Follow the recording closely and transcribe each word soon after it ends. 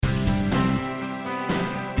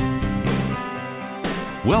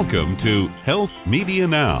Welcome to Health Media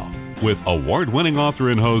Now with award-winning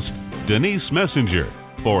author and host Denise Messenger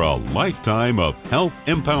for a lifetime of health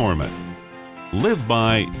empowerment. Live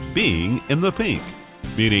by being in the pink,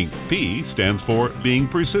 meaning P stands for being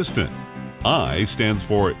persistent, I stands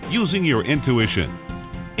for using your intuition,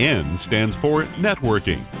 N stands for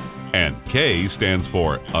networking, and K stands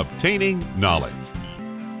for obtaining knowledge.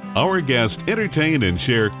 Our guests entertain and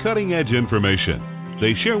share cutting-edge information.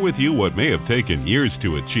 They share with you what may have taken years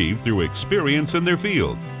to achieve through experience in their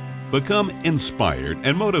field. Become inspired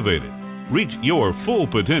and motivated. Reach your full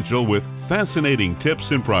potential with fascinating tips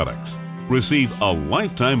and products. Receive a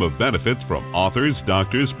lifetime of benefits from authors,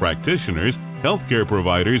 doctors, practitioners, healthcare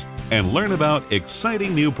providers, and learn about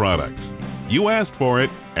exciting new products. You asked for it,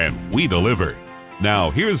 and we deliver. Now,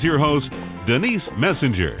 here's your host, Denise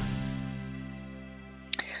Messenger.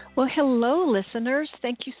 Well, hello, listeners.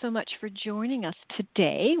 Thank you so much for joining us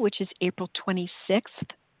today, which is April 26th,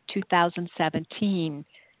 2017.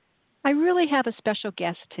 I really have a special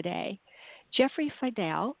guest today, Jeffrey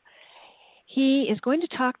Fidel. He is going to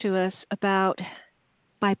talk to us about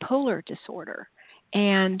bipolar disorder,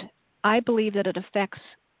 and I believe that it affects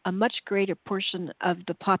a much greater portion of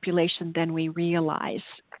the population than we realize.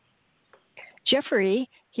 Jeffrey,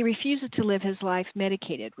 he refuses to live his life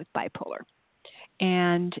medicated with bipolar.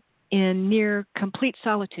 And in near complete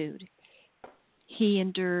solitude, he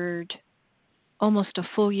endured almost a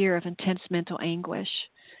full year of intense mental anguish,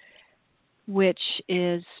 which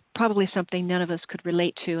is probably something none of us could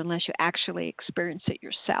relate to unless you actually experience it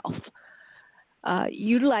yourself.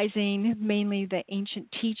 Utilizing mainly the ancient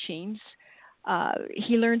teachings,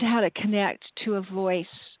 he learned how to connect to a voice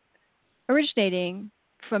originating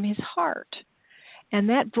from his heart. And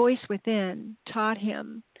that voice within taught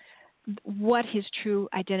him what his true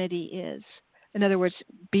identity is. In other words,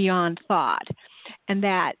 beyond thought. And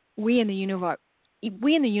that we in the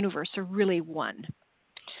universe are really one.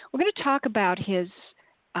 We're going to talk about his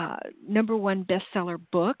number one bestseller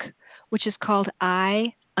book, which is called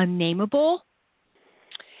I, Unnameable.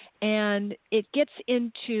 And it gets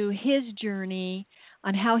into his journey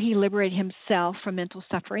on how he liberated himself from mental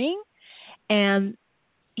suffering. And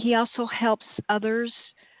he also helps others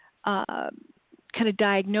kind of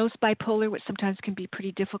diagnose bipolar, which sometimes can be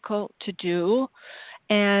pretty difficult to do.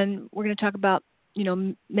 And we're going to talk about,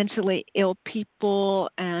 mentally ill people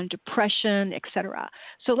and depression, etc.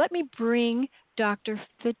 So let me bring Dr.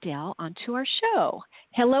 Fidel onto our show.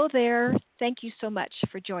 Hello there. Thank you so much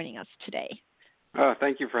for joining us today. Oh,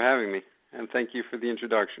 thank you for having me, and thank you for the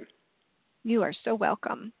introduction. You are so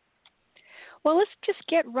welcome. Well, let's just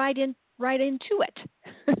get right into it.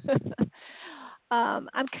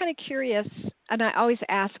 I'm kind of curious, and I always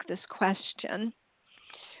ask this question.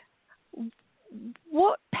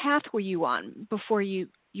 What path were you on before you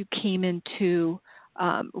came into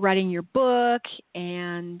writing your book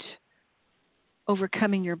and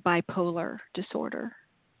overcoming your bipolar disorder?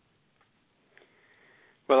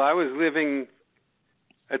 Well, I was living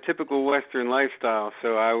a typical Western lifestyle,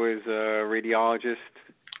 so I was a radiologist.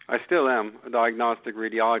 I still am a diagnostic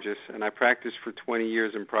radiologist, and I practiced for 20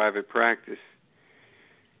 years in private practice.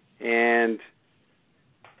 And,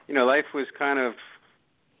 life was kind of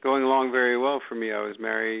going along very well for me. I was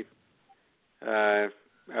married. I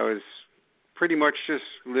was pretty much just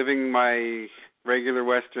living my regular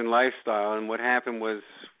Western lifestyle. And what happened was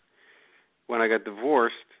when I got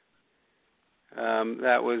divorced,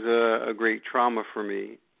 that was a great trauma for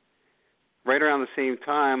me. Right around the same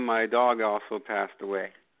time, my dog also passed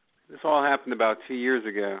away. This all happened about 2 years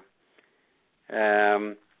ago.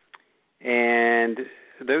 And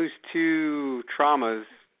those two traumas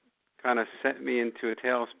kind of sent me into a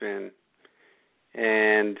tailspin.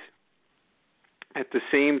 And at the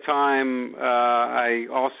same time, I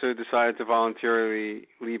also decided to voluntarily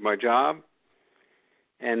leave my job.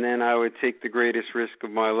 And then I would take the greatest risk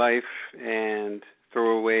of my life and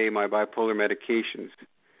throw away my bipolar medications.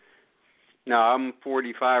 Now, I'm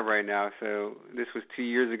 45 right now, so this was 2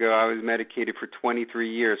 years ago. I was medicated for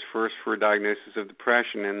 23 years, first for a diagnosis of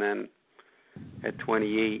depression, and then at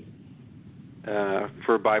 28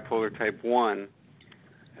 for bipolar type 1.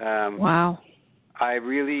 Wow. I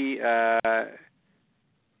really, I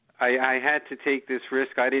had to take this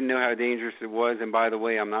risk. I didn't know how dangerous it was, and by the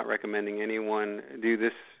way, I'm not recommending anyone do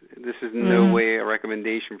this. This is in no way a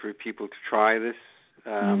recommendation for people to try this.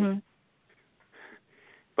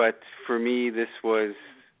 But for me, this was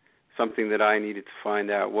something that I needed to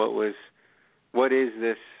find out. What is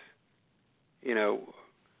this,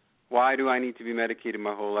 why do I need to be medicated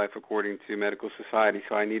my whole life according to medical society?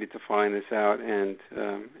 So I needed to find this out, and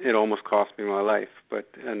it almost cost me my life. But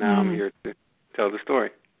now I'm here to tell the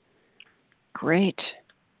story. Great.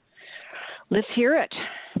 Let's hear it.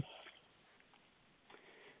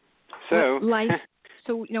 So life.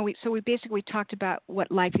 So we basically talked about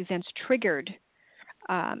what life events triggered.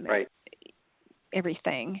 Right.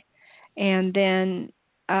 Everything, and then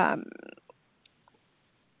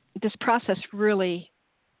this process really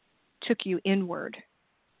took you inward.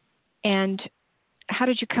 And how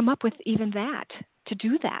did you come up with even that, to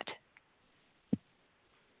do that?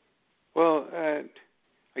 Well, I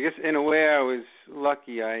guess in a way I was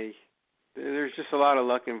lucky. There's just a lot of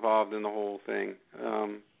luck involved in the whole thing.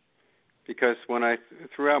 Because when I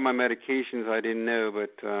threw out my medications, I didn't know,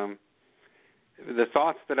 but the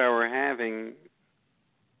thoughts that I were having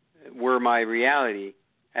were my reality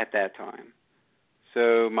at that time.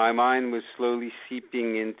 So my mind was slowly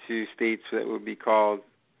seeping into states that would be called,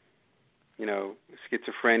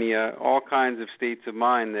 schizophrenia, all kinds of states of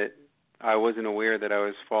mind that I wasn't aware that I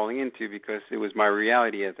was falling into because it was my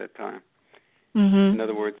reality at that time. Mm-hmm. In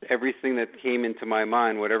other words, everything that came into my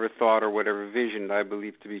mind, whatever thought or whatever vision I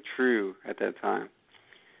believed to be true at that time.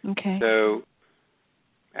 Okay. So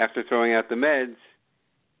after throwing out the meds,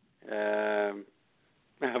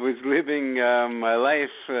 I was living my life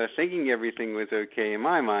thinking everything was okay in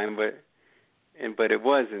my mind, but it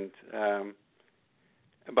wasn't.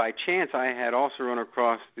 By chance, I had also run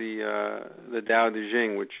across the Tao Te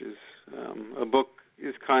Ching, which is a book,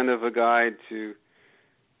 is kind of a guide to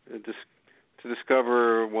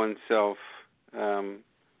discover oneself, or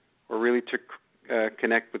really to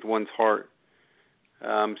connect with one's heart.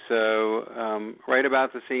 So right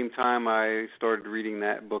about the same time, I started reading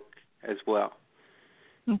that book as well.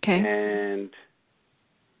 Okay. And,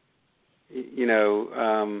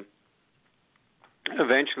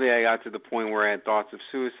 eventually I got to the point where I had thoughts of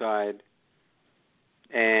suicide,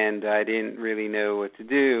 and I didn't really know what to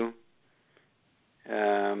do.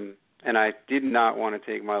 And I did not want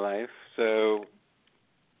to take my life. So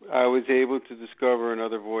I was able to discover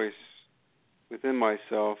another voice within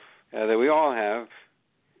myself that we all have.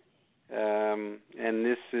 And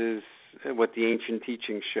this is what the ancient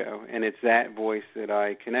teachings show. And it's that voice that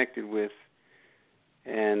I connected with.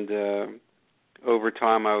 And over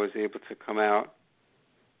time I was able to come out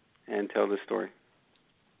and tell the story.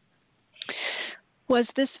 Was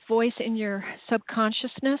this voice in your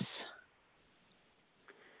subconsciousness?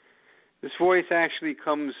 This voice actually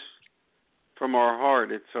comes from our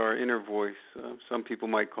heart. It's our inner voice. Some people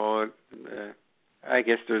might call it, I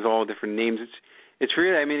guess there's all different names. It's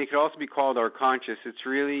really, it could also be called our conscious. It's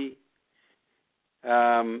really,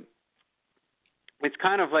 it's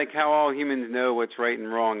kind of like how all humans know what's right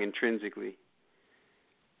and wrong intrinsically.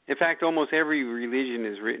 In fact, almost every religion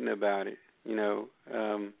is written about it,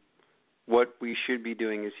 what we should be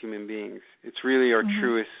doing as human beings. It's really our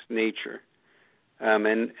truest nature.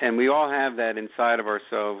 And we all have that inside of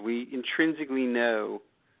ourselves. We intrinsically know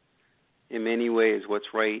in many ways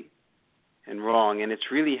what's right and wrong, and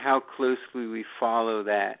it's really how closely we follow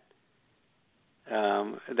that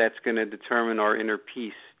that's going to determine our inner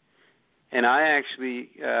peace. And I actually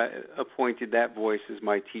appointed that voice as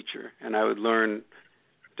my teacher, and I would learn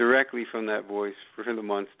directly from that voice for the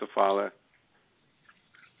months to follow.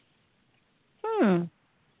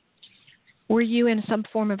 Were you in some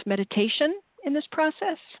form of meditation in this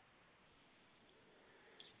process?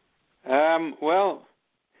 Well,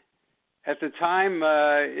 at the time,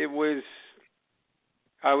 I was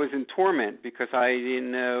in torment because I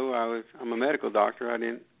didn't know. I'm a medical doctor. I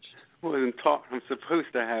wasn't taught I'm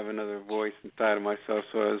supposed to have another voice inside of myself,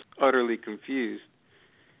 so I was utterly confused.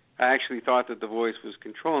 I actually thought that the voice was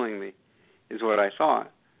controlling me, is what I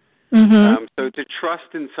thought. So to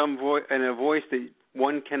trust in in a voice that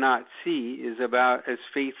one cannot see is about as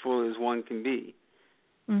faithful as one can be.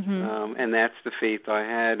 And that's the faith I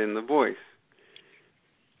had in the voice.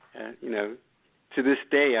 To this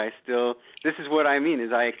day, this is what I mean,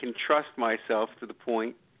 is I can trust myself to the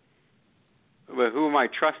point, but who am I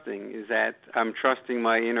trusting? Is that I'm trusting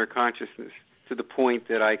my inner consciousness to the point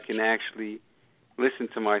that I can actually listen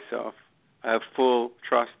to myself. I have full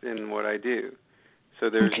trust in what I do. So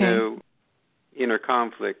there's no inner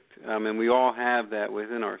conflict, and we all have that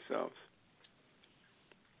within ourselves.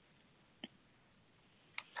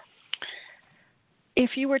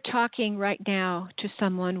 If you were talking right now to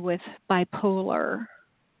someone with bipolar,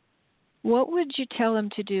 what would you tell them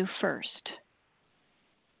to do first?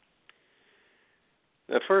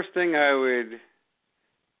 The first thing I would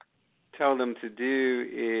tell them to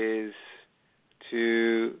do is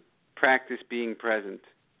to practice being present.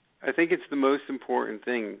 I think it's the most important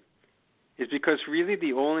thing. Is because really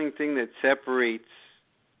the only thing that separates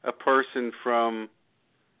a person from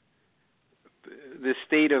the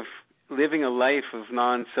state of living a life of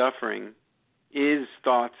non-suffering is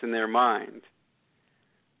thoughts in their mind.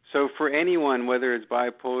 So for anyone, whether it's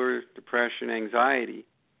bipolar, depression, anxiety,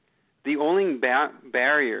 the only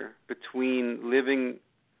barrier between living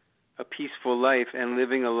a peaceful life and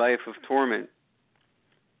living a life of torment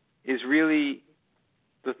is really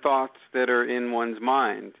the thoughts that are in one's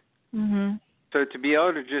mind. Mm-hmm. So to be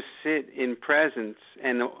able to just sit in presence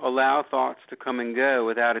and allow thoughts to come and go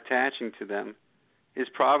without attaching to them is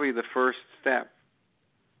probably the first step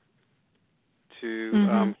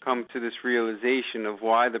to come to this realization of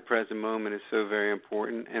why the present moment is so very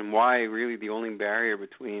important and why really the only barrier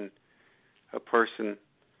between a person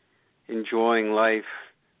enjoying life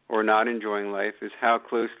or not enjoying life is how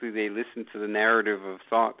closely they listen to the narrative of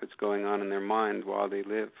thought that's going on in their mind while they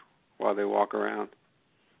live, while they walk around.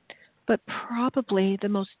 But probably the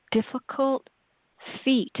most difficult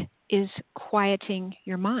feat is quieting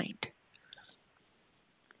your mind.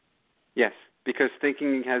 Yes, because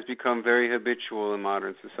thinking has become very habitual in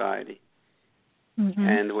modern society. Mm-hmm.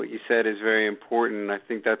 And what you said is very important. I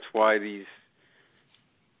think that's why these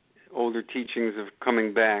older teachings are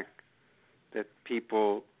coming back, that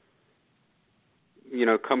people,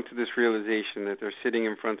 come to this realization that they're sitting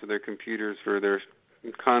in front of their computers or they're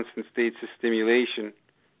in constant states of stimulation.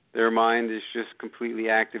 Their mind is just completely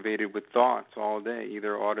activated with thoughts all day,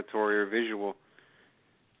 either auditory or visual.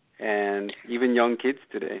 And even young kids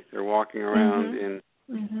today, they're walking around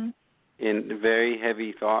in very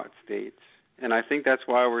heavy thought states. And I think that's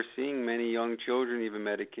why we're seeing many young children even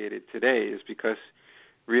medicated today, is because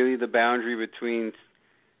really the boundary between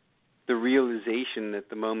the realization that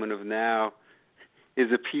the moment of now is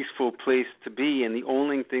a peaceful place to be, and the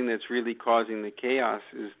only thing that's really causing the chaos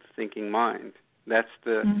is the thinking mind. That's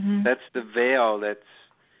the veil that's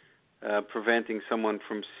preventing someone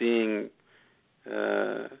from seeing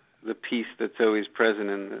the peace that's always present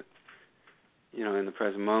in the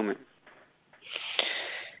present moment.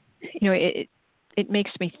 It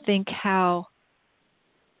makes me think how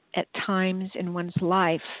at times in one's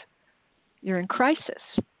life you're in crisis,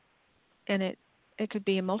 and it could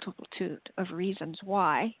be a multitude of reasons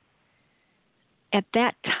why. At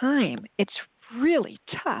that time, it's really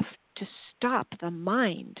tough to stop the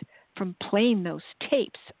mind from playing those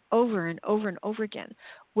tapes over and over and over again,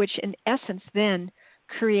 which in essence then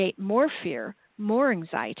create more fear, more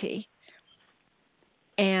anxiety,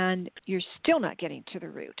 and you're still not getting to the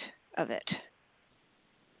root of it.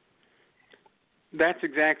 That's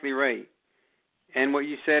exactly right. And what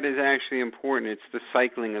you said is actually important. It's the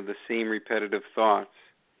cycling of the same repetitive thoughts.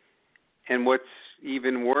 And what's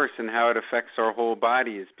even worse and how it affects our whole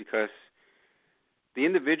body is because the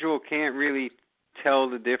individual can't really tell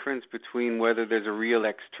the difference between whether there's a real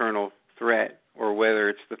external threat or whether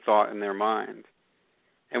it's the thought in their mind.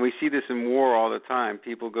 And we see this in war all the time.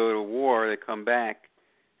 People go to war, they come back,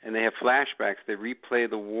 and they have flashbacks. They replay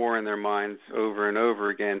the war in their minds over and over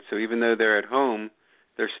again. So even though they're at home,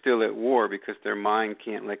 they're still at war because their mind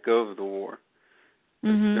can't let go of the war.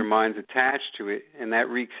 Mm-hmm. Their mind's attached to it, and that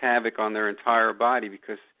wreaks havoc on their entire body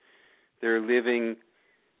because they're living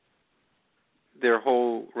their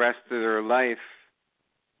whole rest of their life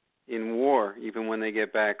in war, even when they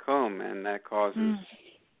get back home, and that causes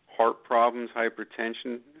heart problems,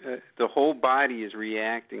 hypertension. The whole body is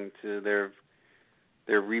reacting to their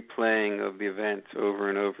replaying of the events over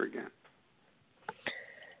and over again.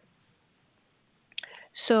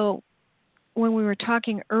 So when we were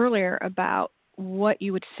talking earlier about what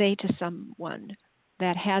you would say to someone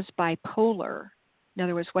that has bipolar, in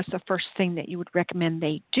other words, what's the first thing that you would recommend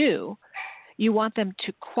they do? You want them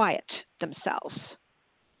to quiet themselves.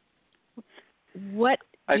 What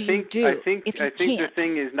do you do? I think the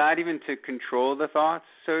thing is not even to control the thoughts,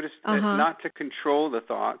 not to control the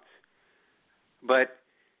thoughts, but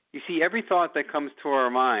you see, every thought that comes to our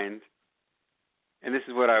mind, and this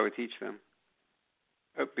is what I would teach them,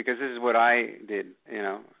 because this is what I did,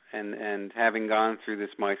 and having gone through this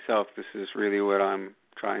myself, this is really what I'm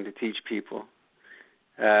trying to teach people.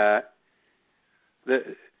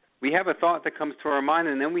 We have a thought that comes to our mind,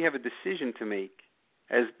 and then we have a decision to make.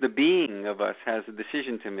 As the being of us has a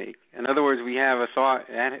decision to make. In other words, we have a thought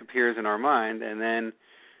that appears in our mind, and then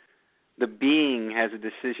the being has a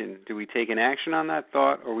decision. Do we take an action on that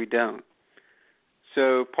thought or we don't?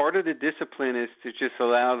 So part of the discipline is to just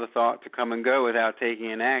allow the thought to come and go without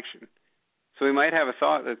taking an action. So we might have a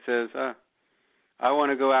thought that says, I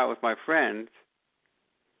want to go out with my friends,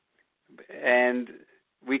 and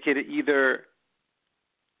we could either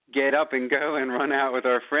get up and go and run out with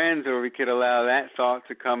our friends, or we could allow that thought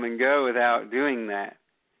to come and go without doing that.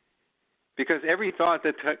 Because every thought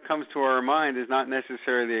that comes to our mind is not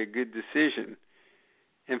necessarily a good decision.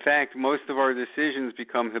 In fact, most of our decisions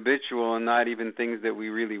become habitual and not even things that we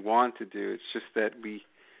really want to do. It's just that we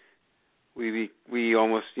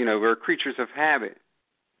almost, we're creatures of habit.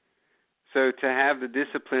 So to have the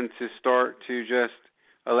discipline to start to just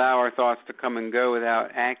allow our thoughts to come and go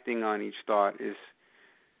without acting on each thought is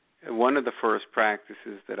one of the first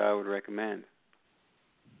practices that I would recommend.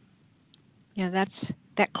 Yeah,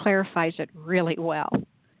 that clarifies it really well.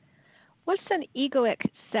 What's an egoic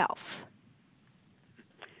self?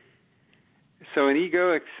 So an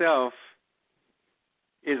egoic self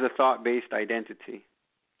is a thought-based identity.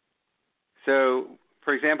 So,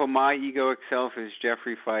 for example, my egoic self is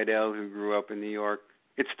Jeffrey Fidel, who grew up in New York.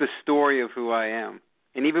 It's the story of who I am.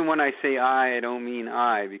 And even when I say I don't mean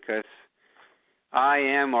I, because I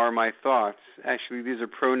am are my thoughts. Actually, these are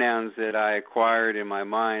pronouns that I acquired in my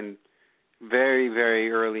mind very,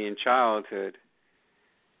 very early in childhood.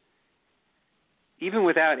 Even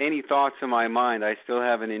without any thoughts in my mind, I still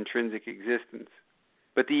have an intrinsic existence.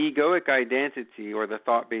 But the egoic identity, or the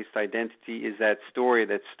thought-based identity, is that story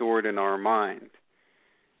that's stored in our mind.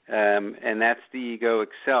 And that's the egoic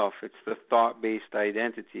self. It's the thought-based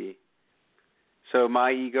identity. So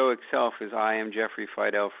my egoic self is I am Jeffrey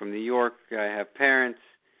Fidel from New York. I have parents.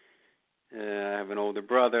 I have an older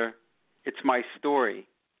brother. It's my story.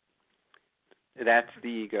 That's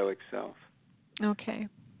the egoic self. Okay.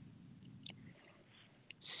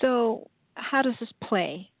 So how does this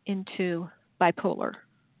play into bipolar?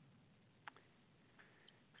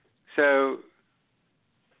 So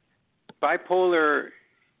bipolar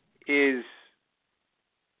is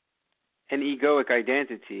an egoic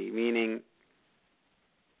identity, meaning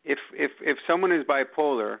if someone is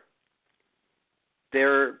bipolar, they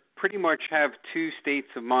pretty much have two states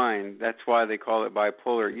of mind. That's why they call it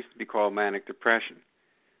bipolar. It used to be called manic depression.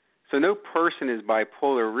 So no person is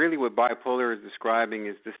bipolar. Really what bipolar is describing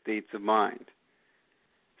is the states of mind.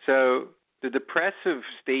 So the depressive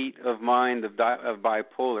state of mind of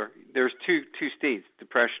bipolar, there's two states,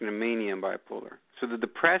 depression and mania and bipolar. So the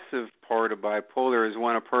depressive part of bipolar is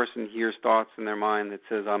when a person hears thoughts in their mind that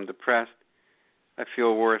says, I'm depressed, I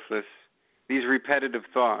feel worthless. These repetitive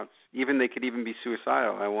thoughts, they could even be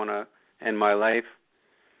suicidal. I want to end my life.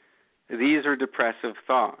 These are depressive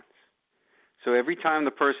thoughts. So every time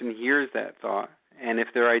the person hears that thought, and if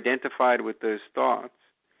they're identified with those thoughts,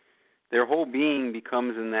 their whole being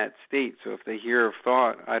becomes in that state. So if they hear a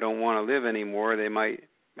thought, I don't want to live anymore, they might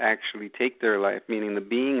actually take their life, meaning the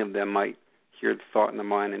being of them might hear the thought in the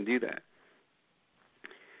mind and do that.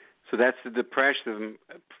 So that's the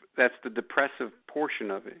depressive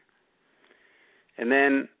portion of it. And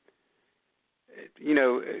then,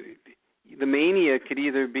 the mania could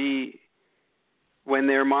either be when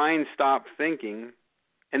their mind stopped thinking,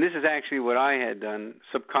 and this is actually what I had done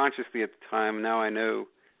subconsciously at the time. Now I know,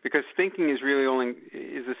 because thinking is really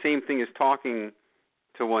is the same thing as talking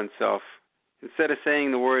to oneself. Instead of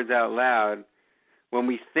saying the words out loud, when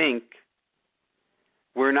we think,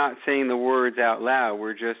 we're not saying the words out loud.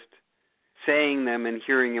 We're just saying them and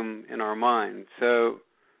hearing them in our mind. So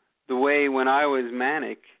the way when I was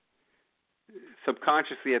manic,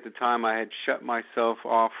 subconsciously at the time, I had shut myself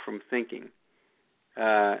off from thinking.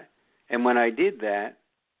 And when I did that,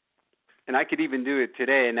 and I could even do it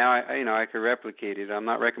today, and now I could replicate it. I'm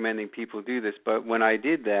not recommending people do this, but when I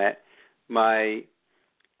did that, my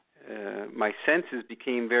senses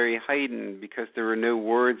became very heightened because there were no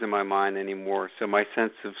words in my mind anymore. So my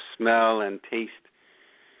sense of smell and taste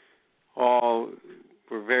all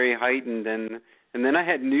were very heightened, and then I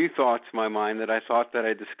had new thoughts in my mind that I thought that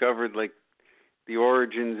I discovered, like the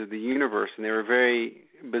origins of the universe, and they were very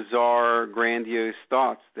bizarre, grandiose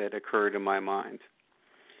thoughts that occurred in my mind.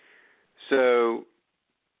 So,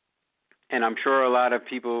 and I'm sure a lot of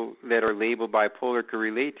people that are labeled bipolar could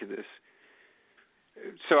relate to this.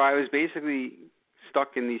 So I was basically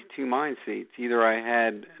stuck in these two mind states. Either I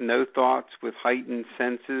had no thoughts with heightened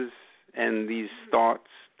senses and these thoughts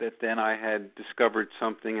that then I had discovered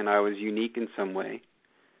something and I was unique in some way,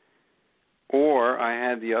 or I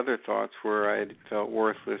had the other thoughts where I felt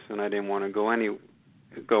worthless and I didn't want to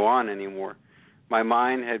go on anymore. My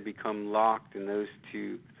mind had become locked in those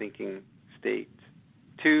two thinking states,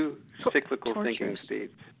 two cyclical thinking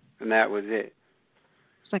states, and that was it.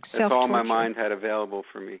 It's like that's all my mind had available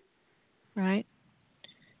for me. Right.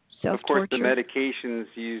 Of course, the medications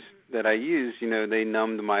that I use, they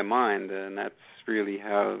numbed my mind, and that's really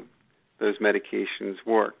how those medications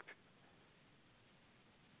worked.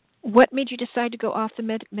 What made you decide to go off the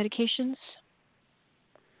medications?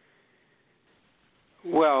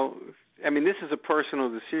 Well, this is a personal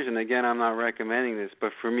decision. Again, I'm not recommending this,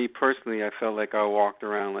 but for me personally, I felt like I walked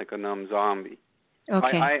around like a numb zombie.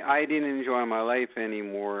 Okay. I didn't enjoy my life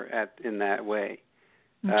anymore in that way.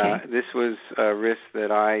 Okay. This was a risk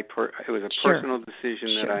that it was a Sure. personal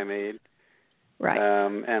decision that I made. Right.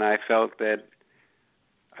 And I felt that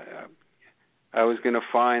I was going to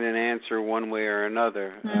find an answer one way or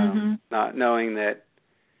another, not knowing,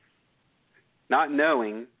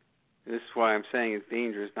 this is why I'm saying it's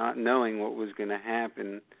dangerous, not knowing what was going to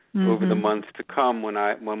happen over the months to come when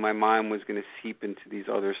my mind was going to seep into these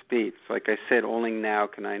other states. Like I said, only now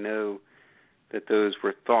can I know that those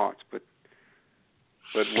were thoughts, but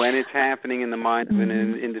when it's happening in the mind of an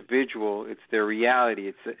individual, it's their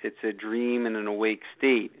reality. It's a dream and an awake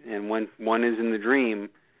state. And when one is in the dream,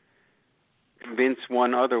 convince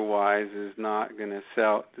one otherwise is not going to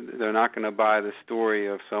sell. They're not going to buy the story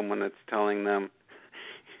of someone that's telling them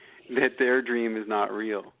that their dream is not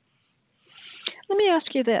real. Let me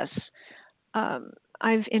ask you this.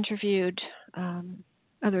 I've interviewed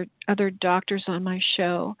other doctors on my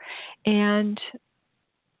show, and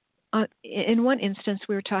in one instance,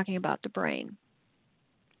 we were talking about the brain.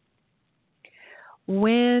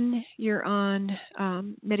 When you're on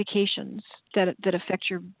medications that affect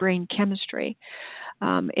your brain chemistry,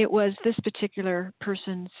 it was this particular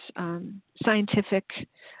person's scientific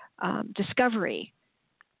discovery.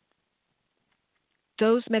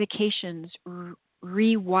 Those medications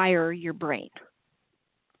rewire your brain.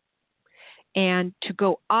 And to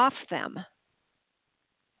go off them,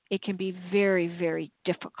 it can be very, very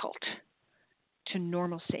difficult to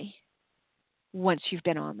normalcy once you've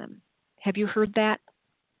been on them. Have you heard that?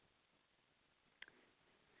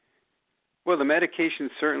 Well, the medications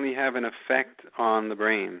certainly have an effect on the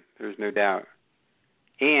brain. There's no doubt.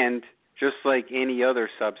 And just like any other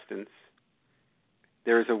substance,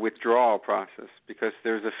 there's a withdrawal process because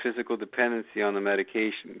there's a physical dependency on the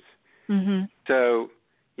medications. So,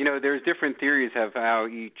 there's different theories of how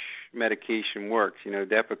each medication works.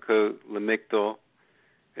 Depakote, Lamictal.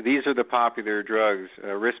 These are the popular drugs.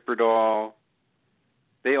 Risperdal.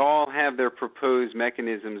 They all have their proposed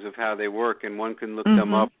mechanisms of how they work, and one can look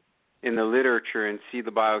them up in the literature and see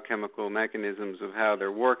the biochemical mechanisms of how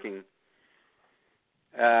they're working.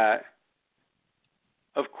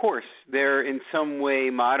 Of course, they're in some way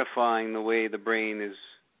modifying the way the brain is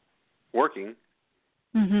working.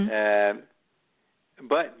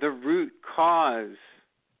 But the root cause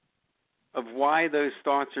of why those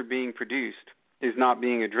thoughts are being produced is not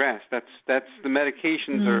being addressed. That's the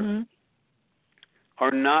medications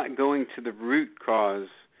are not going to the root cause.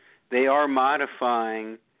 They are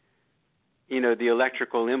modifying, the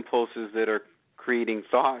electrical impulses that are creating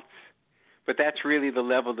thoughts. But that's really the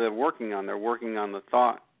level they're working on. They're working on the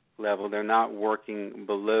thought level. They're not working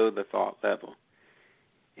below the thought level.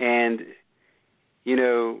 And,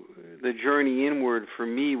 the journey inward for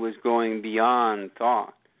me was going beyond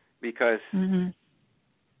thought because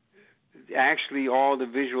actually all the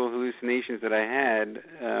visual hallucinations that I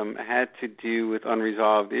had to do with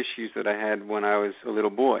unresolved issues that I had when I was a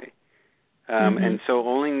little boy. And so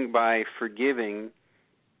only by forgiving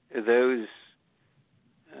those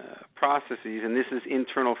processes, and this is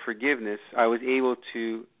internal forgiveness, I was able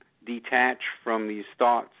to detach from these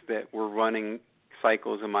thoughts that were running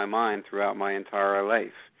cycles in my mind throughout my entire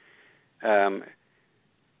life. And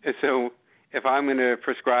so if I'm going to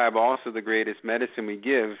prescribe also the greatest medicine we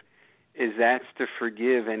give, is that's to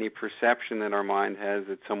forgive any perception that our mind has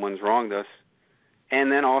that someone's wronged us,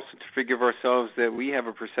 and then also to forgive ourselves that we have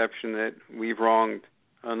a perception that we've wronged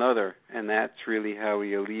another, and that's really how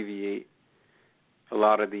we alleviate a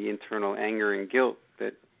lot of the internal anger and guilt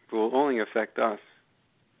that will only affect us.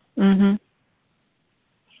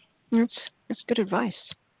 That's good advice.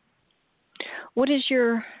 What is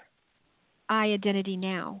your I identity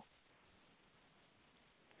now?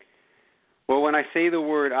 Well, when I say the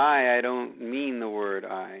word I don't mean the word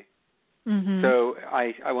I. So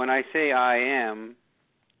I when I say I am,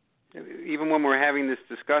 even when we're having this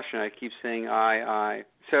discussion, I keep saying I.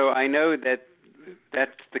 So I know that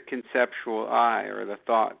that's the conceptual I, or the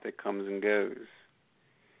thought that comes and goes.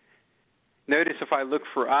 Notice if I look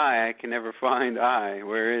for I can never find I.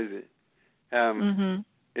 Where is it?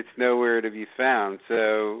 It's nowhere to be found.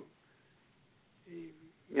 So,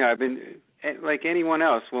 I've been like anyone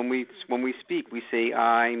else. When we speak, we say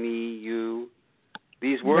I, me, you.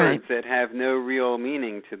 These words that have no real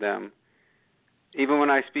meaning to them. Even when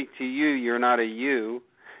I speak to you, you're not a you.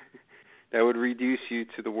 That would reduce you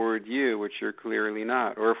to the word you, which you're clearly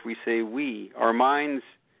not. Or if we say we, our minds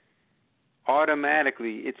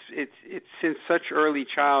automatically, it's since such early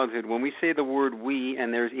childhood, when we say the word we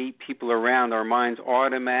and there's 8 people around, our minds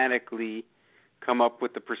automatically come up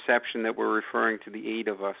with the perception that we're referring to the 8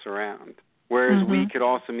 of us around. whereas we could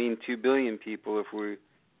also mean 2 billion people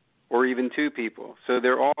or even 2 people. So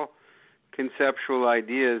they're all conceptual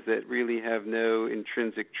ideas that really have no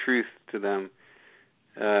intrinsic truth to them,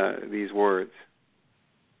 these words.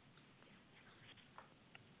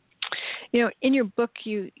 You know, in your book,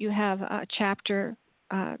 you have a chapter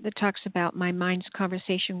that talks about my mind's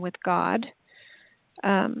conversation with God.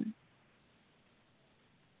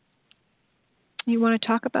 You want to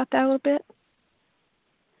talk about that a little bit?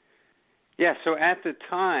 Yeah, so at the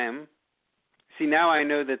time, see, now I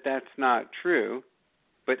know that that's not true,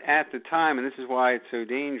 but at the time, and this is why it's so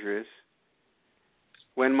dangerous,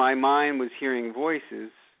 when my mind was hearing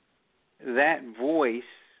voices, that voice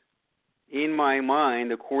in my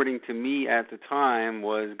mind, according to me at the time,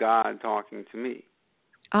 was God talking to me.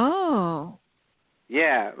 Oh.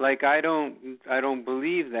 Yeah, like I don't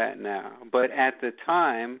believe that now, but at the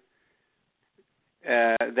time,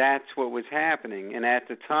 that's what was happening. And at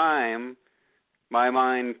the time, my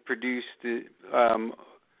mind produced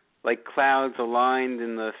like clouds aligned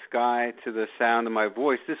in the sky to the sound of my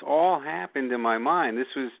voice. This all happened in my mind. This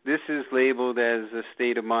is labeled as a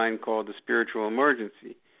state of mind called a spiritual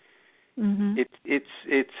emergency.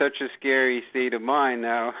 It's such a scary state of mind.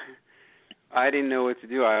 Now, I didn't know what to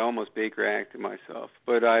do. I almost Baker acted myself,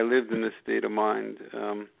 but I lived in this state of mind.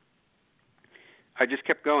 I just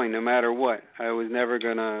kept going no matter what. I was never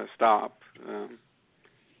going to stop.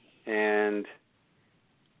 And,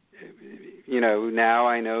 you know, now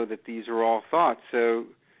I know that these are all thoughts. So,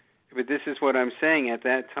 but this is what I'm saying. At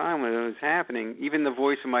that time when it was happening, even the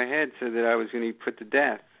voice in my head said that I was going to be put to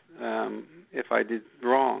death if I did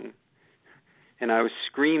wrong. And I was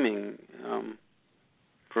screaming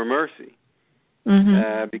for mercy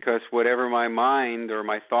because whatever my mind or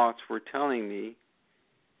my thoughts were telling me,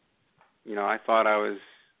 you know, I thought I was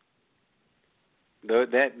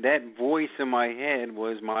that voice in my head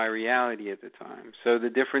was my reality at the time. So the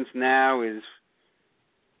difference now is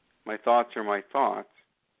my thoughts are my thoughts.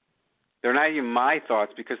 They're not even my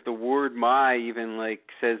thoughts because the word "my" even like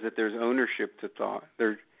says that there's ownership to thought.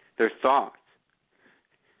 They're thoughts.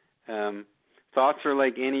 Thoughts are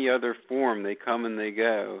like any other form; they come and they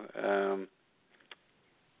go.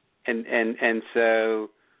 And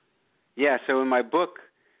so, yeah. So in my book,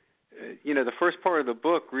 you know, the first part of the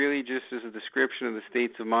book really just is a description of the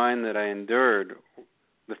states of mind that I endured,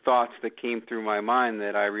 the thoughts that came through my mind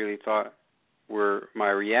that I really thought were my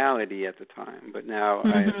reality at the time. But now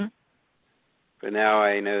I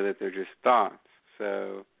know that they're just thoughts.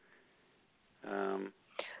 So,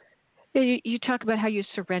 you talk about how you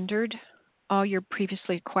surrendered all your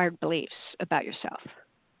previously acquired beliefs about yourself.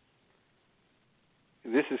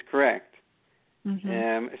 This is correct.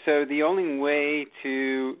 So the only way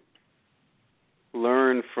to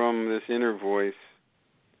learn from this inner voice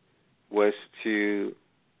was to,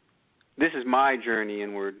 this is my journey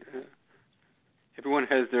inward. Everyone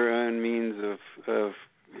has their own means of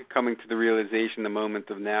coming to the realization the moment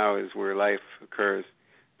of now is where life occurs.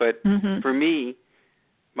 But for me,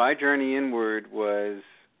 my journey inward was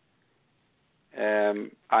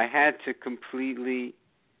I had to completely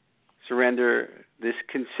surrender this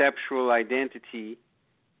conceptual identity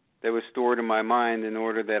that was stored in my mind in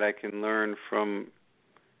order that I can learn from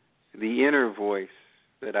the inner voice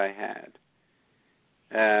that I had.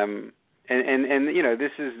 And you know,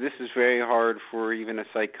 this is very hard for even a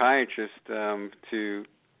psychiatrist to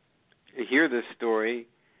hear this story,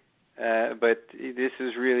 but this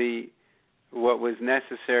is really what was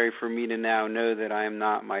necessary for me to now know that I am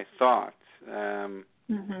not my thoughts.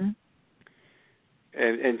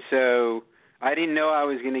 And so I didn't know I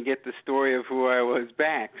was going to get the story of who I was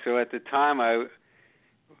back. So at the time, I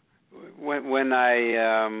went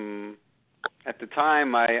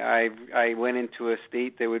into a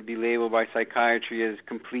state that would be labeled by psychiatry as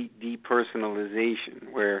complete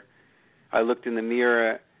depersonalization, where I looked in the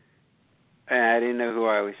mirror and I didn't know who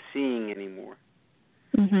I was seeing anymore.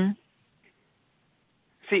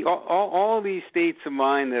 See, all these states of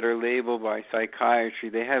mind that are labeled by psychiatry,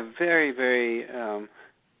 they have very, very,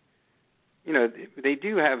 you know, they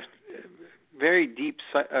do have very deep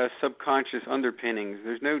subconscious underpinnings.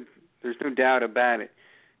 There's no doubt about it.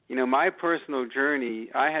 You know, my personal journey,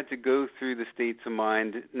 I had to go through the states of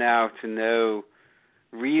mind now to know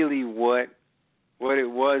really what it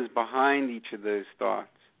was behind each of those thoughts,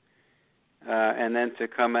 and then to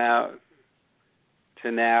come out to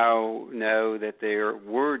now know that they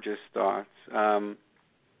were just thoughts. And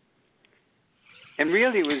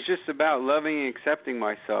really it was just about loving and accepting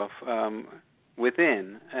myself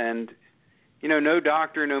within. And, you know, no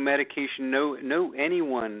doctor, no medication, no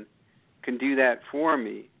anyone can do that for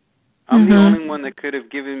me. I'm the only one that could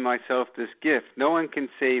have given myself this gift. No one can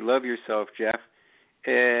say, love yourself, Jeff.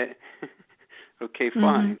 Okay,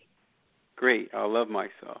 fine. Great, I'll love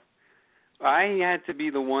myself. I had to be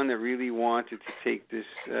the one that really wanted to take this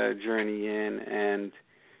journey in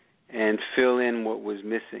and fill in what was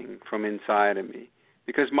missing from inside of me.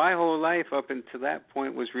 Because my whole life up until that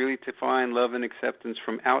point was really to find love and acceptance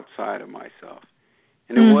from outside of myself.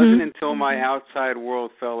 And it wasn't until my outside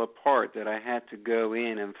world fell apart that I had to go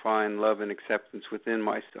in and find love and acceptance within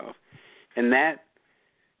myself. And that,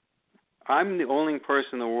 I'm the only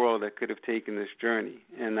person in the world that could have taken this journey.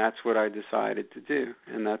 And that's what I decided to do.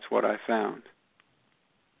 And that's what I found.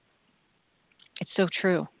 It's so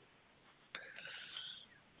true.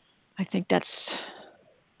 I think that's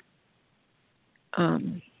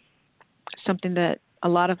something that a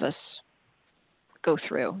lot of us go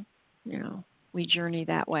through. You know, we journey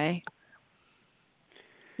that way.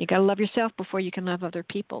 You got to love yourself before you can love other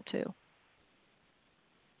people too.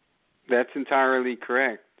 That's entirely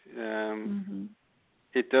correct.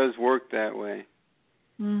 It does work that way.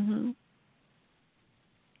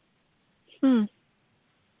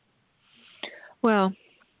 Well,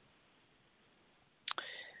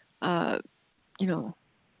 you know,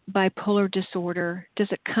 bipolar disorder,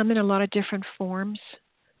 does it come in a lot of different forms?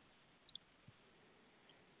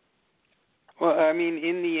 Well, I mean,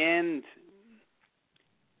 in the end,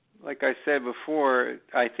 like I said before,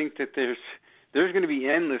 I think that there's going to be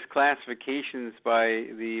endless classifications by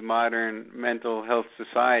the modern mental health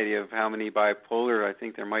society of how many bipolar. I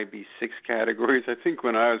think there might be 6 categories. I think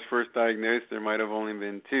when I was first diagnosed, there might have only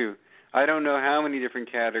been 2. I don't know how many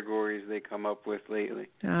different categories they come up with lately.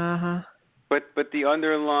 But the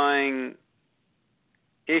underlying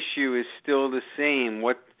issue is still the same.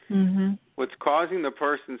 What's causing the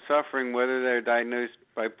person suffering, whether they're diagnosed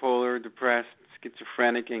bipolar, depressed,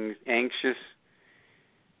 schizophrenic, and anxious,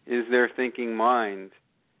 is their thinking mind.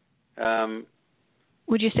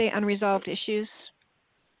 Would you say unresolved issues?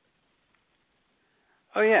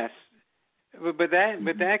 Oh yes, but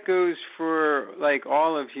that goes for like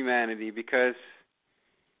all of humanity, because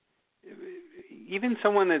even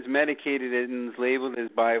someone that's medicated and is labeled as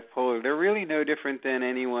bipolar, they're really no different than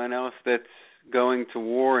anyone else that's going to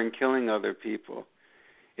war and killing other people.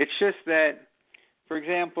 It's just that, for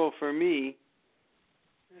example, for me,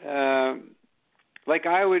 like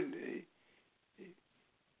I would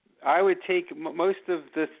take most of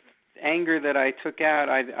the anger that I took out,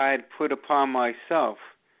 I'd put upon myself.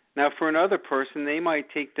 Now, for another person, they might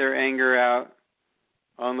take their anger out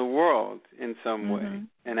on the world in some way.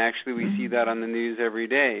 And actually we see that on the news every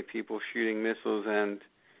day, people shooting missiles and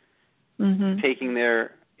taking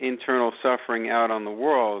their internal suffering out on the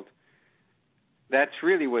world. That's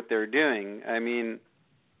really what they're doing. I mean,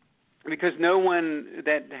 because no one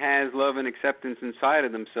that has love and acceptance inside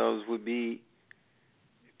of themselves would be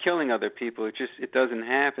killing other people. It doesn't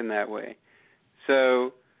happen that way.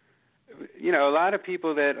 So, you know, a lot of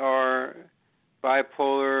people that are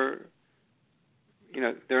bipolar, you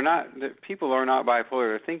know, people are not bipolar.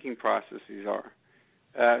 Their thinking processes are.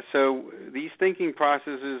 So these thinking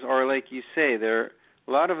processes are, like you say, a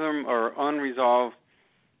lot of them are unresolved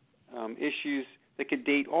issues that could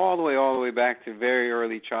date all the way back to very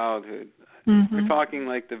early childhood. We're talking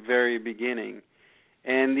like the very beginning.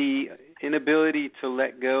 And the inability to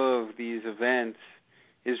let go of these events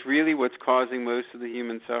is really what's causing most of the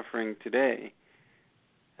human suffering today.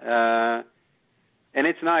 And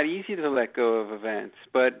it's not easy to let go of events,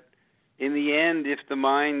 but in the end, if the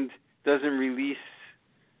mind doesn't release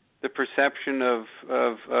the perception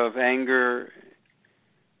of anger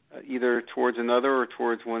either towards another or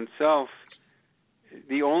towards oneself,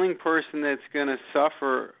 the only person that's going to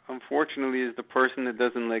suffer, unfortunately, is the person that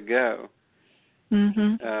doesn't let go.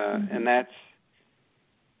 And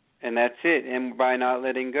that's it. And by not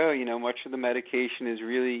letting go, you know, much of the medication is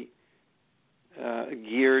really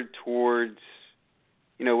geared towards,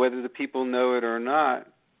 you know, whether the people know it or not.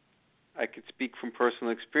 I could speak from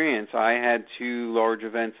personal experience. I had 2 large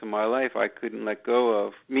events in my life I couldn't let go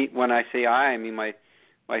of. When I say I mean my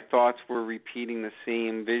thoughts were repeating the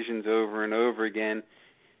same visions over and over again,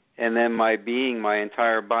 and then my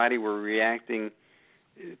entire body were reacting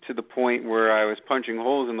to the point where I was punching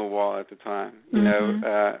holes in the wall at the time. You know,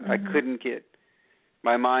 I couldn't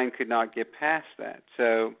my mind could not get past that.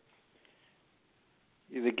 So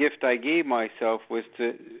the gift I gave myself was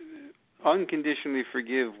to unconditionally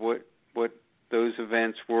forgive what those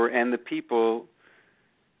events were and the people,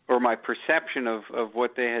 or my perception of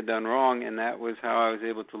what they had done wrong, and that was how I was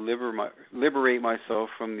able to liberate myself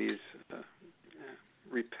from these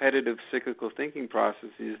repetitive cyclical thinking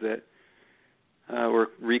processes that were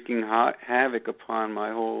wreaking havoc upon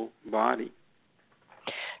my whole body.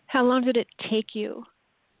 How long did it take you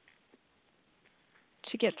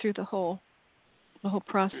to get through the whole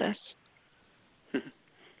process?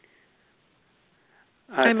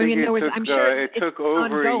 I think it took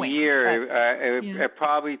over a year. But, it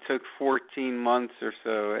probably took 14 months or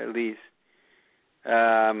so at least.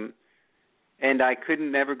 And I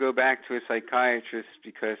couldn't never go back to a psychiatrist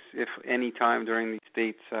because if any time during these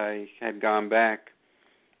dates I had gone back,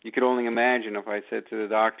 you could only imagine if I said to the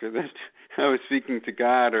doctor that I was speaking to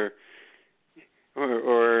God or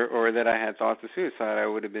that I had thoughts of suicide, I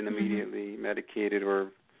would have been immediately medicated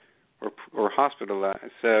or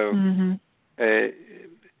hospitalized. So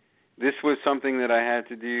this was something that I had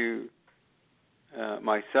to do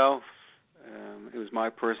myself. It was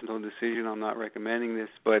my personal decision. I'm not recommending this,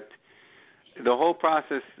 but the whole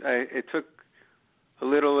process, it took a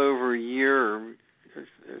little over a year,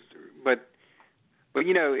 but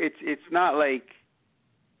you know, it's not like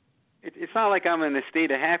I'm in a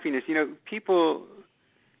state of happiness. You know, people,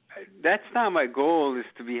 that's not my goal, is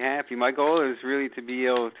to be happy. My goal is really to be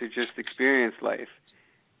able to just experience life.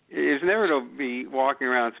 It's never to be walking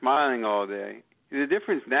around smiling all day. The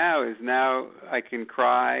difference now is I can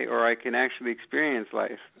cry or I can actually experience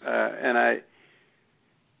life,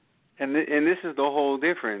 and this is the whole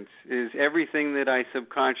difference. Is everything that I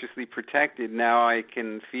subconsciously protected now I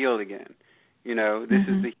can feel again. You know, this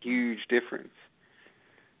is the huge difference.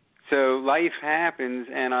 So life happens,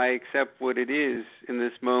 and I accept what it is in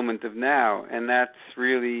this moment of now, and that's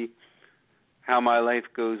really how my life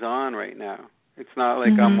goes on right now. It's not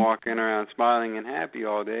like I'm walking around smiling and happy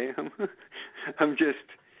all day. I'm just,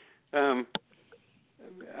 I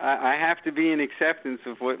have to be in acceptance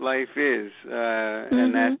of what life is,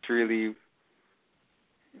 and that's really,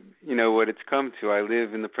 you know, what it's come to. I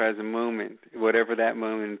live in the present moment. Whatever that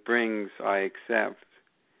moment brings, I accept.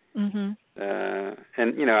 And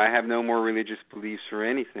you know, I have no more religious beliefs or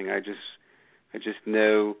anything. I just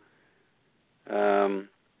know,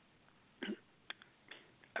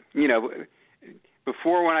 you know,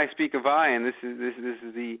 before when I speak of I, and this is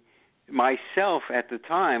the myself at the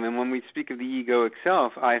time, and when we speak of the egoic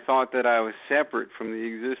self, I thought that I was separate from the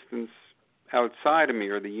existence outside of me,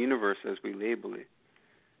 or the universe as we label it.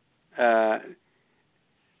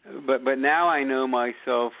 But now I know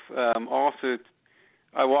myself also.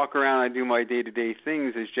 I walk around, I do my day-to-day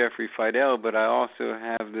things as Jeffrey Fidel, but I also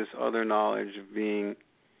have this other knowledge of being,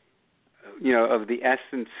 you know, of the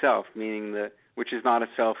essence self, meaning which is not a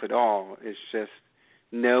self at all. It's just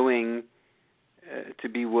knowing to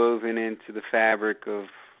be woven into the fabric of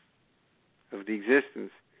the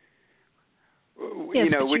existence. Yes, you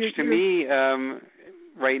know, which to me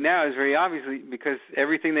right now is very obviously, because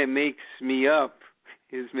everything that makes me up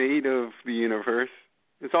is made of the universe.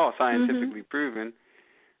 It's all scientifically proven.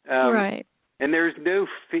 Right. And there's no,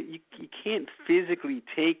 you can't physically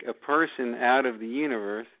take a person out of the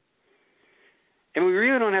universe. And we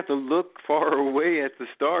really don't have to look far away at the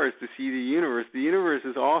stars to see the universe. The universe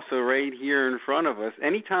is also right here in front of us.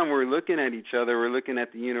 Anytime we're looking at each other, we're looking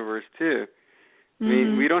at the universe too. I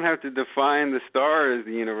mean, we don't have to define the star as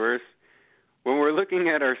the universe. When we're looking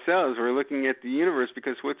at ourselves, we're looking at the universe,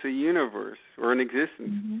 because what's a universe or an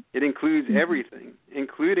existence? It includes everything,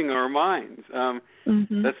 including our minds.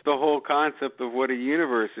 That's the whole concept of what a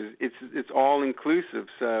universe is. It's all inclusive.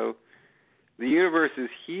 So the universe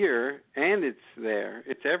is here and it's there.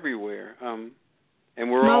 It's everywhere. And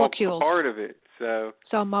we're molecules. All a part of it. So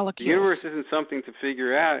it's all molecules. The universe isn't something to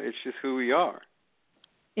figure out. It's just who we are.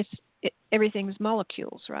 Everything's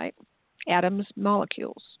molecules, right? Atoms,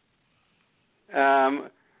 molecules.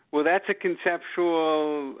 Well, that's a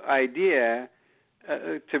conceptual idea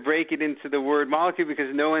to break it into the word molecule,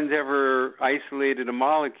 because no one's ever isolated a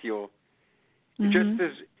molecule.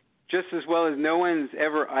 Just as well as no one's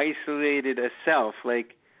ever isolated a self.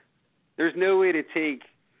 Like, there's no way to take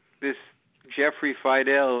this Jeffrey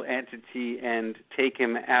Fidel entity and take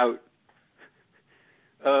him out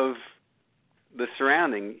of the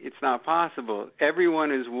surrounding. It's not possible. Everyone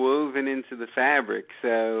is woven into the fabric.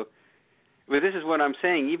 So, but this is what I'm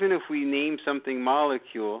saying. Even if we name something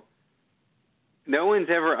molecule, no one's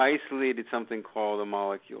ever isolated something called a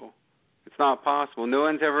molecule. It's not possible. No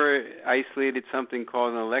one's ever isolated something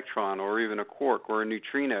called an electron or even a quark or a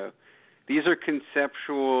neutrino. These are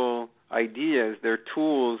conceptual ideas. They're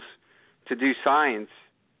tools to do science.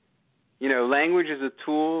 You know, language is a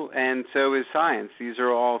tool, and so is science. These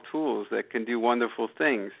are all tools that can do wonderful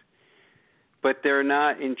things. But they're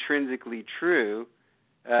not intrinsically true.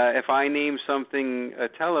 If I name something a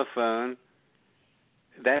telephone,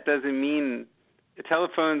 that doesn't mean a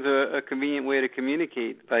telephone's a convenient way to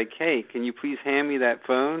communicate. Like, hey, can you please hand me that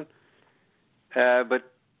phone?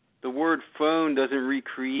 But the word phone doesn't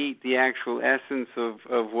recreate the actual essence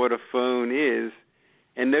of what a phone is.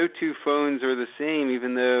 And no two phones are the same,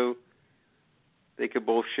 even though they could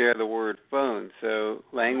both share the word phone. So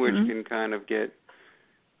language can kind of get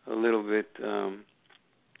a little bit,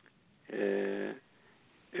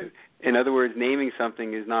 in other words, naming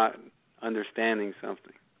something is not understanding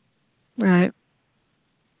something. Right.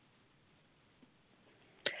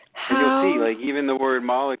 And you'll see, like, even the word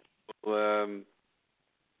molecule, a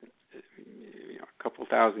couple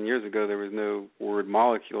thousand years ago, there was no word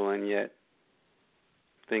molecule, and yet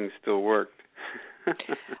things still worked.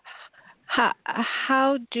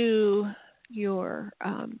 How do your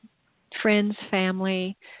friends,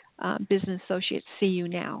 family, business associates see you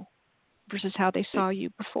now versus how they saw you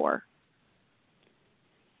before?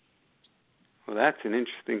 Well, that's an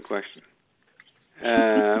interesting question.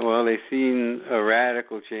 Well, they've seen a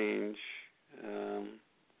radical change. I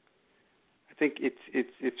think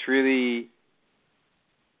it's really,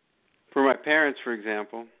 for my parents, for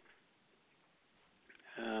example,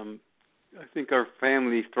 I think our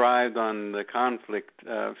family thrived on the conflict.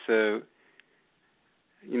 So,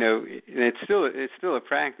 you know, and it's still a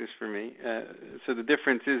practice for me. So the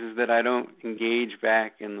difference is that I don't engage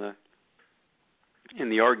back in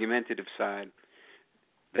the argumentative side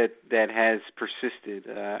that has persisted.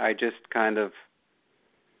 I just kind of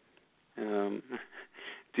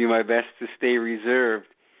do my best to stay reserved,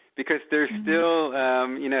 because there's still,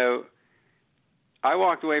 you know, I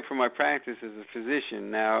walked away from my practice as a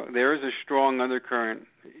physician. Now, there is a strong undercurrent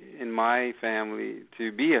in my family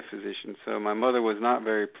to be a physician, so my mother was not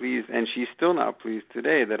very pleased, and she's still not pleased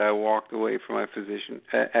today that I walked away from my physician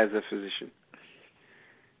as a physician.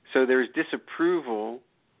 So there's disapproval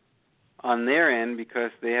on their end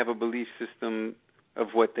because they have a belief system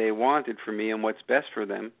of what they wanted for me and what's best for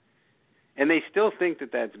them, and they still think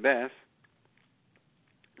that that's best,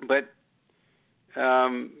 but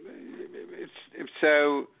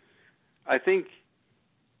so I think,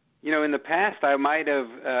 you know, in the past I might have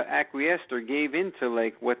acquiesced or gave into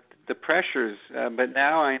like what the pressures, but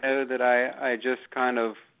now I know that I just kind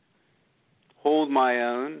of hold my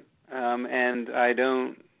own, and I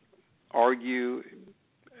don't argue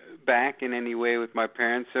back in any way with my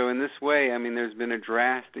parents. So in this way, I mean, there's been a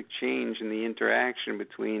drastic change in the interaction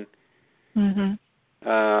between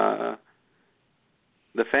the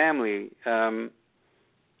family.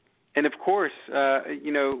 And of course,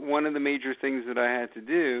 you know, one of the major things that I had to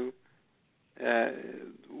do,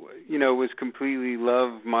 you know, was completely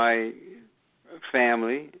love my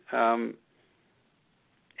family, and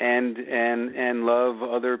love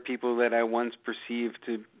other people that I once perceived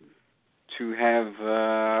to have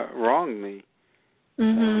wronged me.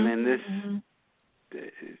 And this,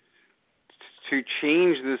 to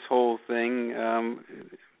change this whole thing,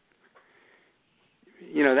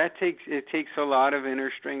 you know, it takes a lot of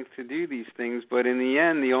inner strength to do these things, but in the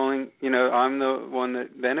end, you know, I'm the one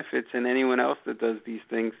that benefits, and anyone else that does these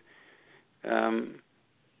things,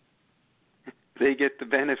 they get the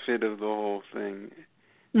benefit of the whole thing.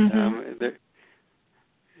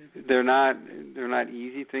 They're not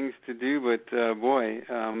easy things to do, but boy,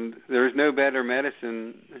 there's no better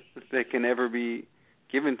medicine that can ever be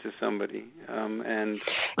given to somebody. And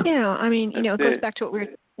yeah, I mean, you know, it goes back to what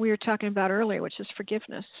we were talking about earlier, which is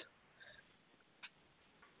forgiveness.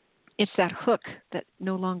 It's that hook that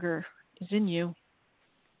no longer is in you.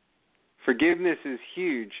 Forgiveness is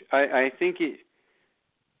huge. I think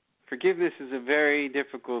forgiveness is a very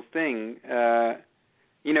difficult thing.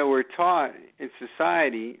 You know, we're taught in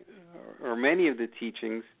society, or many of the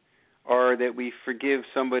teachings are that we forgive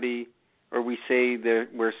somebody, or we say that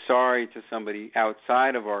we're sorry to somebody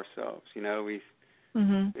outside of ourselves. You know,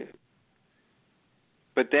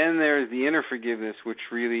 but then there's the inner forgiveness,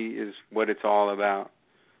 which really is what it's all about.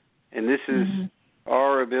 And this is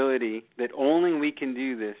our ability that only we can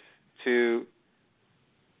do this, to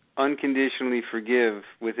unconditionally forgive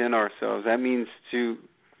within ourselves. That means to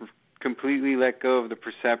completely let go of the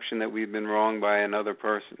perception that we've been wronged by another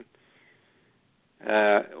person.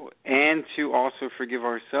 And to also forgive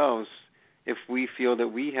ourselves if we feel that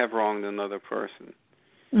we have wronged another person.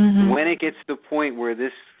 When it gets to the point where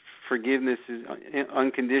this forgiveness is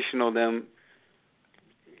unconditional, then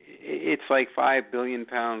it's like 5 billion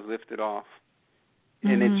pounds lifted off.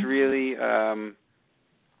 And it's really,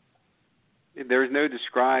 there's no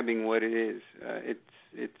describing what it is.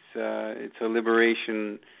 It's a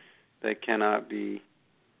liberation that cannot be.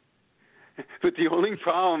 But the only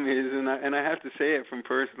problem is, and I have to say it from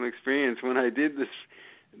personal experience, when I did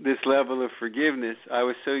this level of forgiveness, I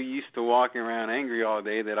was so used to walking around angry all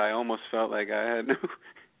day that I almost felt like I had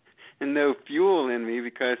no fuel in me,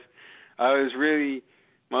 because I was really,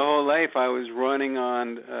 my whole life I was running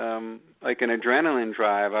on like an adrenaline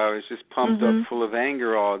drive. I was just pumped up full of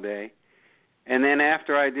anger all day. And then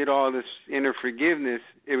after I did all this inner forgiveness,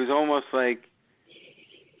 it was almost like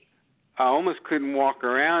I almost couldn't walk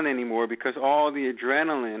around anymore, because all the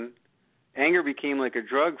adrenaline, anger became like a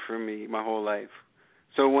drug for me my whole life.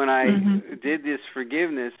 So when I did this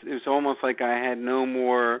forgiveness, it was almost like I had no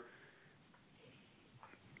more,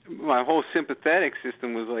 my whole sympathetic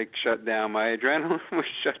system was like shut down. My adrenaline was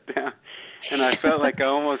shut down. And I felt like I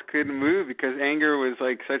almost couldn't move, because anger was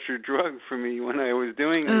like such a drug for me. When I was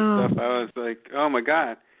doing this stuff, I was like, oh my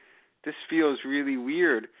God, this feels really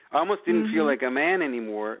weird. I almost didn't feel like a man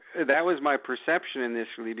anymore. That was my perception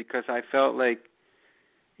initially, because I felt like,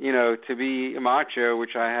 you know, to be macho,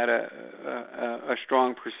 which I had a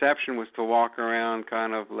strong perception, was to walk around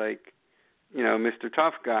kind of like, you know, Mr.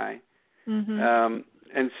 Tough Guy.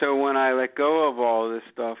 And so when I let go of all this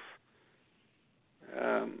stuff,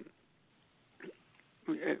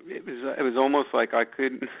 it was almost like I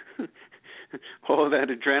couldn't. All that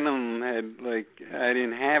adrenaline had, like, I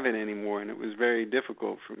didn't have it anymore, and it was very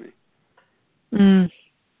difficult for me.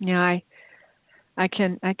 Yeah, I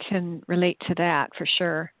can relate to that for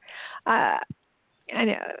sure. I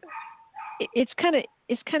know it's kind of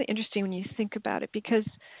interesting when you think about it, because,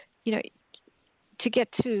 you know, to get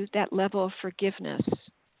to that level of forgiveness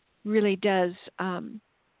really does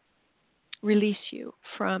release you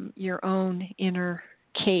from your own inner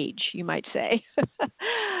cage, you might say.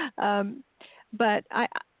 But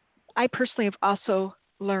I personally have also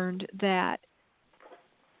learned that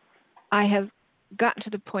I have gotten to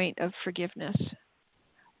the point of forgiveness,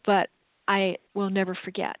 but I will never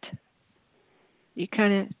forget. You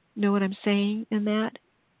kind of know what I'm saying in that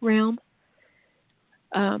realm?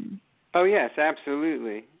 Oh yes,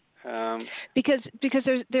 absolutely. Because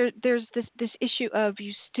there's this issue of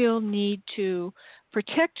you still need to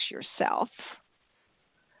protect yourself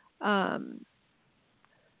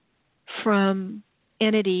from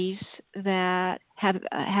entities that have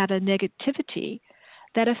had a negativity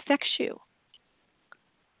that affects you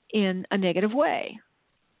in a negative way.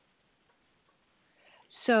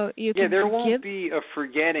 So you can there forgive. won't be a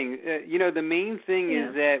forgetting. You know, the main thing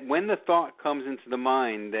is that when the thought comes into the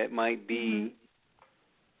mind that might be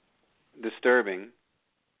disturbing,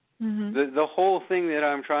 the whole thing that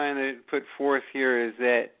I'm trying to put forth here is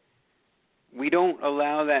that we don't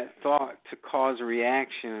allow that thought to cause a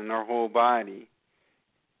reaction in our whole body.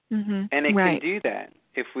 And it can do that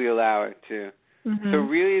if we allow it to. So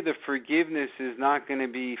really the forgiveness is not going to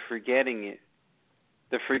be forgetting it.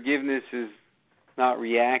 The forgiveness is not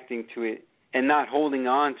reacting to it and not holding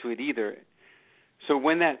on to it either. So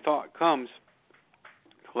when that thought comes,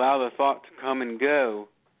 allow the thought to come and go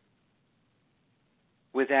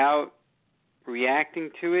without reacting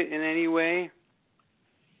to it in any way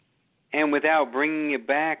and without bringing it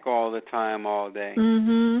back all the time, all day.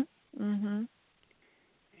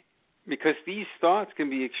 Because these thoughts can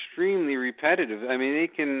be extremely repetitive. I mean, they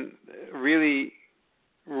can really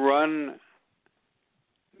run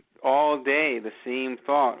all day the same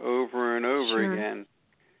thought over and over again.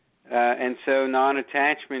 And so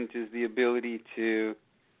non-attachment is the ability to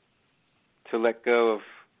let go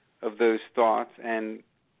of those thoughts, and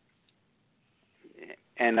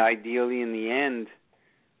ideally in the end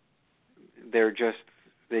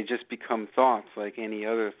they just become thoughts like any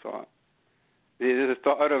other thought. The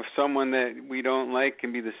thought of someone that we don't like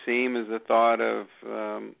can be the same as the thought of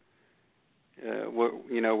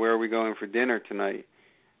where are we going for dinner tonight?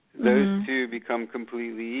 Those two become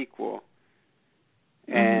completely equal.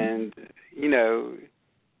 And, you know,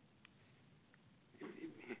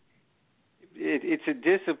 it's a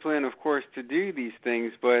discipline, of course, to do these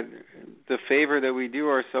things, but the favor that we do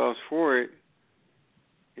ourselves for it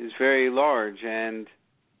is very large. And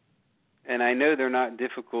I know they're not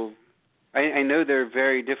difficult. I know they're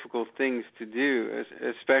very difficult things to do,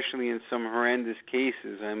 especially in some horrendous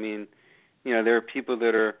cases. I mean, you know, there are people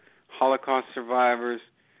that are Holocaust survivors,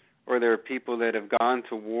 or there are people that have gone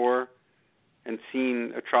to war and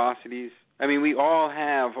seen atrocities. I mean, we all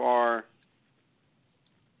have our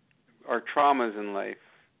traumas in life.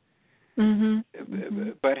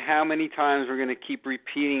 But how many times we're going to keep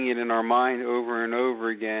repeating it in our mind over and over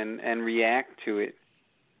again and react to it?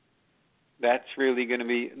 That's really going to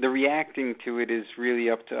be, the reacting to it is really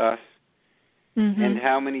up to us. And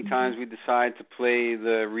how many times we decide to play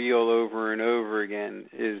the reel over and over again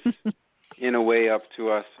is in a way up to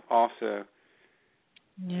us also.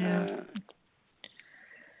 Yeah.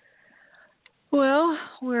 Well,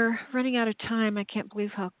 we're running out of time. I can't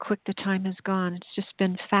believe how quick the time has gone. It's just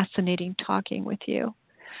been fascinating talking with you.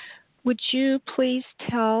 Would you please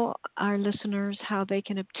tell our listeners how they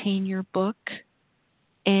can obtain your book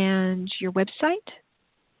and your website?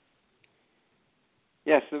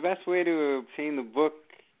 Yes, the best way to obtain the book,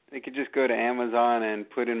 they could just go to Amazon and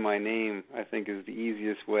put in my name, I think is the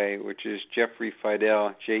easiest way, which is Jeffrey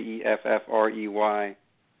Fidel, Jeffrey,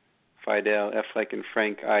 Fidel, F like in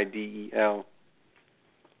Frank, Idel,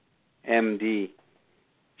 MD.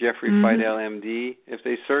 Jeffrey Fidel, MD. If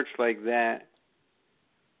they search like that,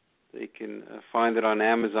 they can find it on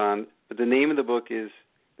Amazon. But the name of the book is,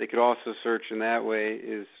 they could also search in that way,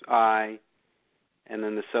 is I, and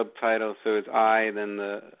then the subtitle, so it's I, then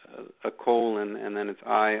a colon, and then it's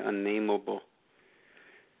I, Unnameable.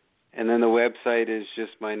 And then the website is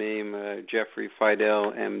just my name,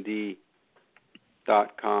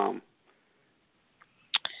 JeffreyFidelMD.com.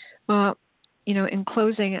 Well, in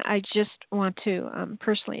closing, I just want to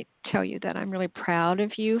personally tell you that I'm really proud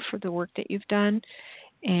of you for the work that you've done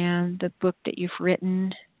and the book that you've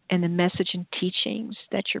written and the message and teachings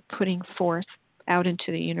that you're putting forth out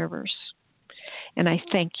into the universe. And I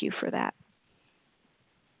thank you for that.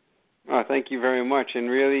 Oh, thank you very much. And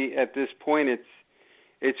really, at this point,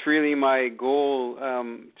 it's really my goal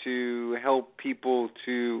to help people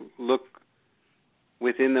to look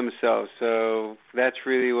within themselves. So that's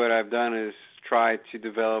really what I've done, is try to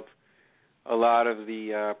develop a lot of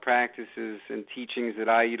the practices and teachings that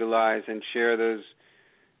I utilize and share those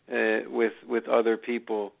with other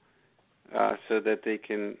people so that they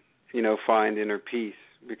can, find inner peace.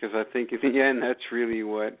 Because I think in the end, that's really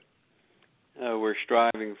what we're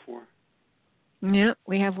striving for. Yeah,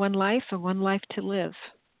 we have one life and one life to live.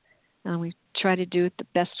 And we try to do it the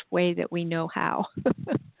best way that we know how.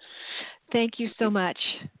 Thank you so much.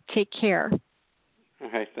 Take care.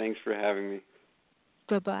 All right, thanks for having me.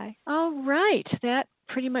 Bye-bye. All right, that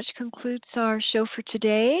pretty much concludes our show for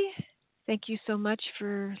today. Thank you so much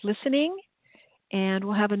for listening. And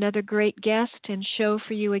we'll have another great guest and show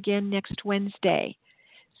for you again next Wednesday.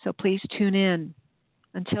 So please tune in.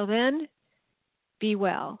 Until then, be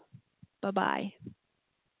well. Bye-bye.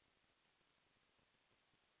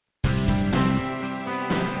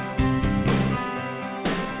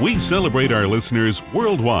 We celebrate our listeners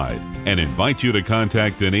worldwide and invite you to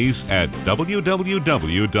contact Denise at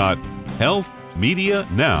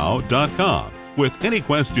www.healthmedianow.com with any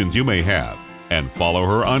questions you may have, and follow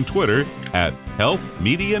her on Twitter at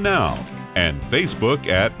HealthMediaNow and Facebook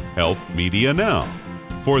at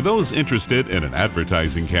HealthMediaNow. For those interested in an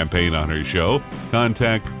advertising campaign on her show,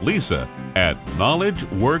 contact Lisa at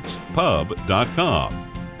KnowledgeWorksPub.com.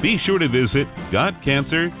 Be sure to visit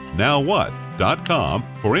GotCancerNowWhat.com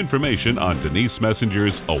for information on Denise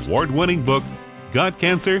Messenger's award-winning book, Got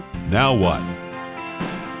Cancer? Now What?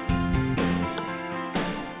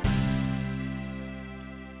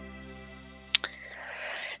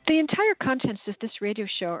 The entire contents of this radio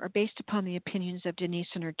show are based upon the opinions of Denise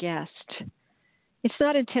and her guest. It's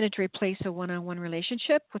not intended to replace a one-on-one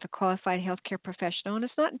relationship with a qualified healthcare professional, and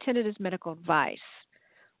it's not intended as medical advice.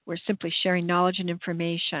 We're simply sharing knowledge and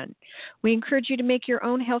information. We encourage you to make your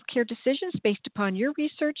own healthcare decisions based upon your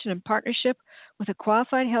research and in partnership with a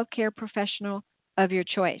qualified healthcare professional of your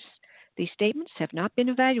choice. These statements have not been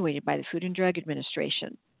evaluated by the Food and Drug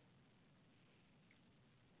Administration.